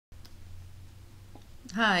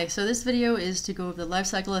Hi, so this video is to go over the life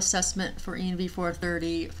cycle assessment for ENV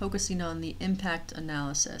 430, focusing on the impact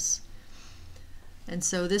analysis. And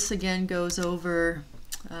so this again goes over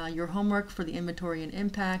your homework for the inventory and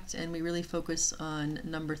impact, and we really focus on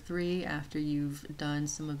number 3 after you've done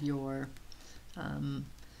some of your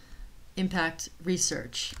impact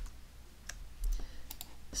research.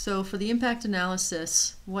 So for the impact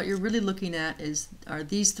analysis, what you're really looking at are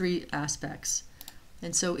these 3 aspects.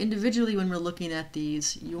 And so individually, when we're looking at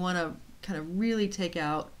these, you want to kind of really take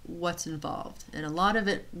out what's involved. And a lot of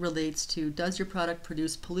it relates to, does your product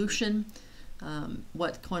produce pollution?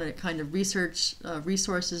 What kind of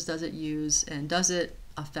resources does it use? And does it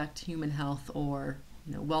affect human health or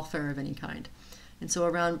welfare of any kind? And so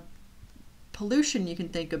around pollution, you can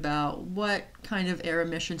think about what kind of air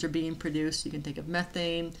emissions are being produced. You can think of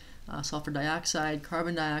methane, sulfur dioxide,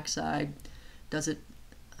 carbon dioxide.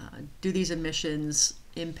 Do these emissions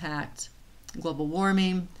impact global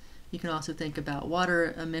warming? You can also think about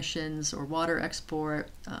water emissions or water export.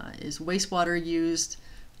 Is wastewater used?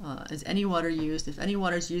 Is any water used? If any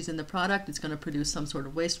water is used in the product, it's going to produce some sort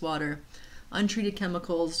of wastewater. Untreated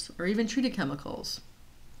chemicals or even treated chemicals.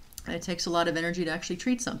 And it takes a lot of energy to actually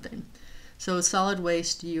treat something. So solid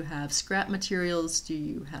waste, do you have scrap materials? Do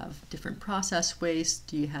you have different process waste?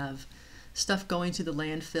 Do you have stuff going to the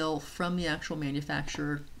landfill from the actual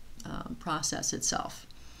manufacturer process itself?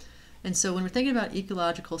 And so when we're thinking about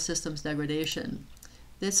ecological systems degradation,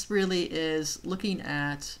 this really is looking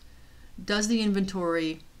at, does the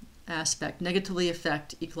inventory aspect negatively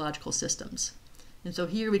affect ecological systems? And so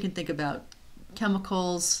here we can think about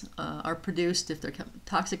chemicals are produced if they're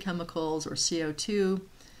toxic chemicals or CO2.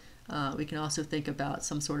 We can also think about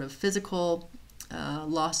some sort of physical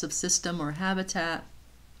loss of system or habitat.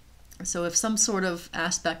 So if some sort of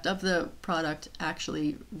aspect of the product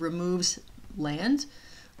actually removes land,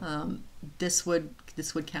 this would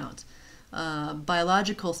count.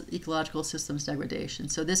 Biological ecological systems degradation.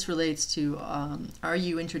 So this relates to, are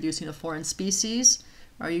you introducing a foreign species?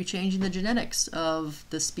 Are you changing the genetics of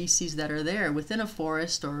the species that are there within a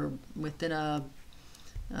forest or within a,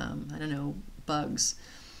 I don't know, bugs?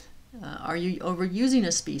 Are you overusing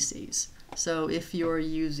a species? So if you're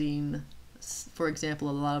using, for example,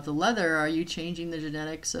 a lot of the leather, are you changing the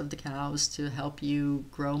genetics of the cows to help you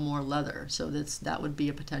grow more leather? So that would be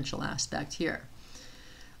a potential aspect here.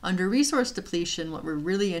 Under resource depletion, what we're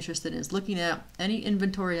really interested in is looking at any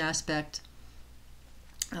inventory aspect,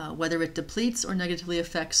 whether it depletes or negatively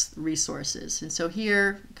affects resources. And so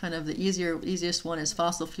here, kind of the easiest one is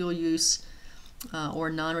fossil fuel use or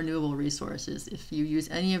non-renewable resources. If you use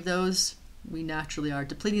any of those, we naturally are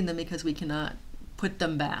depleting them because we cannot put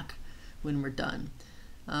them back when we're done.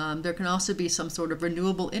 There can also be some sort of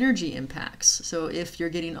renewable energy impacts. So if you're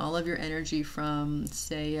getting all of your energy from,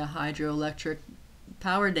 say, a hydroelectric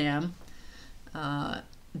power dam,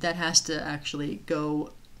 that has to actually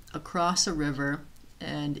go across a river,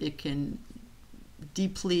 and it can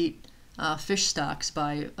deplete fish stocks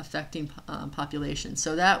by affecting populations.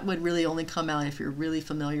 So that would really only come out if you're really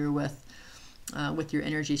familiar with your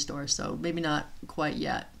energy source. So maybe not quite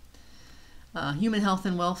yet. Human health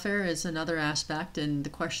and welfare is another aspect, and the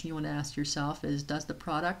question you want to ask yourself is, does the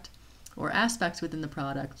product or aspects within the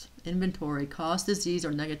product inventory cause disease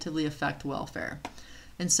or negatively affect welfare?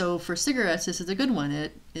 And so for cigarettes, this is a good one.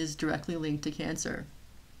 It is directly linked to cancer.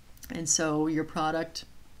 And so your product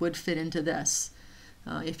would fit into this.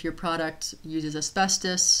 If your product uses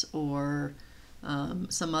asbestos or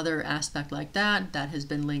some other aspect like that, that has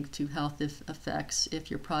been linked to health effects.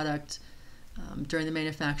 If your product during the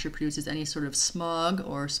manufacture produces any sort of smog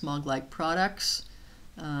or smog-like products,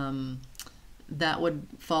 that would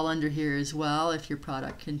fall under here as well. If your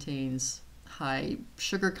product contains high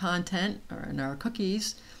sugar content or in our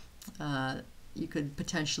cookies, you could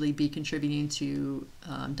potentially be contributing to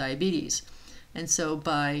diabetes. And so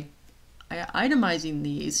by itemizing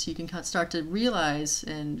these, you can start to realize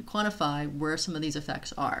and quantify where some of these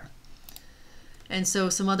effects are. And so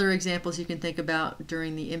some other examples you can think about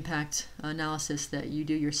during the impact analysis that you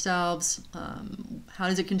do yourselves. How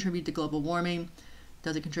does it contribute to global warming?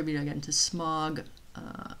 Does it contribute again to smog?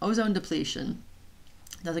 Ozone depletion?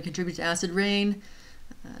 Does it contribute to acid rain?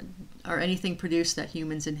 Or anything produced that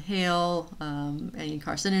humans inhale? Any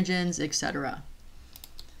carcinogens, etc.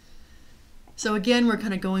 So again, we're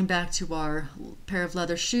kind of going back to our pair of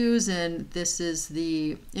leather shoes, and this is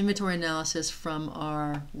the inventory analysis from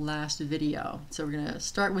our last video. So we're going to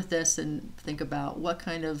start with this and think about what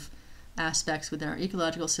kind of aspects within our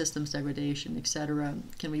ecological systems degradation, etc.,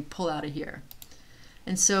 can we pull out of here.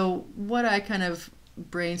 And so what I kind of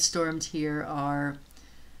brainstormed here are,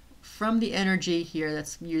 from the energy here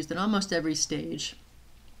that's used in almost every stage,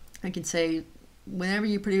 I can say whenever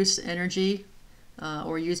you produce energy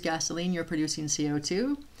or use gasoline, you're producing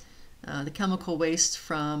CO2. The chemical waste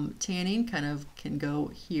from tanning kind of can go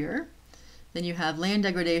here. Then you have land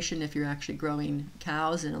degradation. If you're actually growing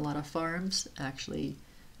cows in a lot of farms, actually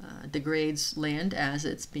degrades land as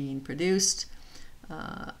it's being produced.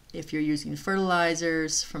 If you're using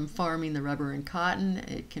fertilizers from farming the rubber and cotton,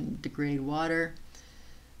 it can degrade water.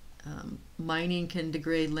 Mining can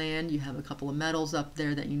degrade land. You have a couple of metals up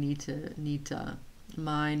there that you need to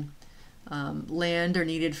mine. Land are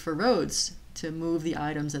needed for roads to move the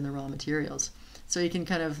items and the raw materials. So you can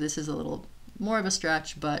kind of, this is a little more of a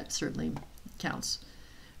stretch, but certainly counts.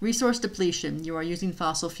 Resource depletion. You are using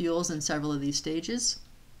fossil fuels in several of these stages.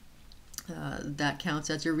 That counts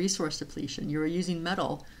as your resource depletion. You are using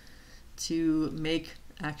metal to make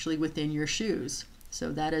actually within your shoes.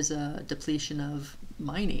 So that is a depletion of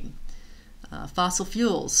mining. Fossil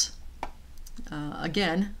fuels.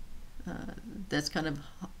 Again, that's kind of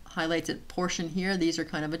highlights a portion here. These are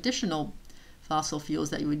kind of additional fossil fuels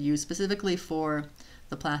that you would use specifically for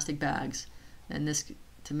the plastic bags. And this,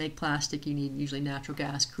 to make plastic, you need usually natural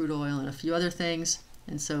gas, crude oil, and a few other things.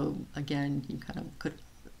 And so again, you kind of could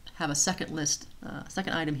have a second list,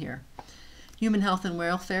 second item here. Human health and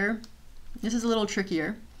welfare. This is a little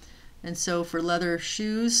trickier. And so for leather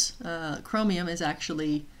shoes, chromium is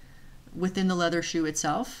actually within the leather shoe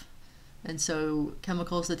itself. And so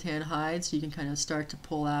chemicals that tan hides, you can kind of start to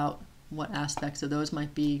pull out what aspects of those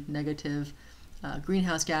might be negative.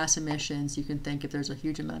 Greenhouse gas emissions, you can think if there's a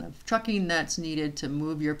huge amount of trucking that's needed to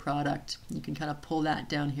move your product, you can kind of pull that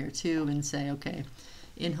down here too and say, okay,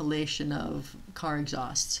 inhalation of car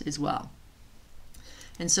exhausts as well.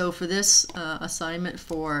 And so for this assignment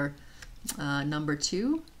for number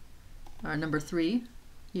 2, or number 3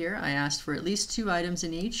 here, I asked for at least 2 items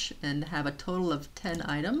in each and have a total of 10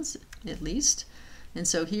 items at least. And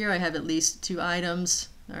so here I have at least 2 items,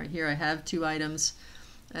 or here I have 2 items,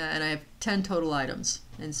 and I have 10 total items.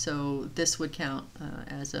 And so this would count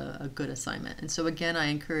as a good assignment. And so again, I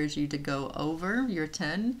encourage you to go over your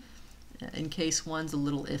 10 in case one's a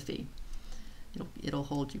little iffy. It'll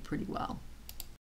hold you pretty well.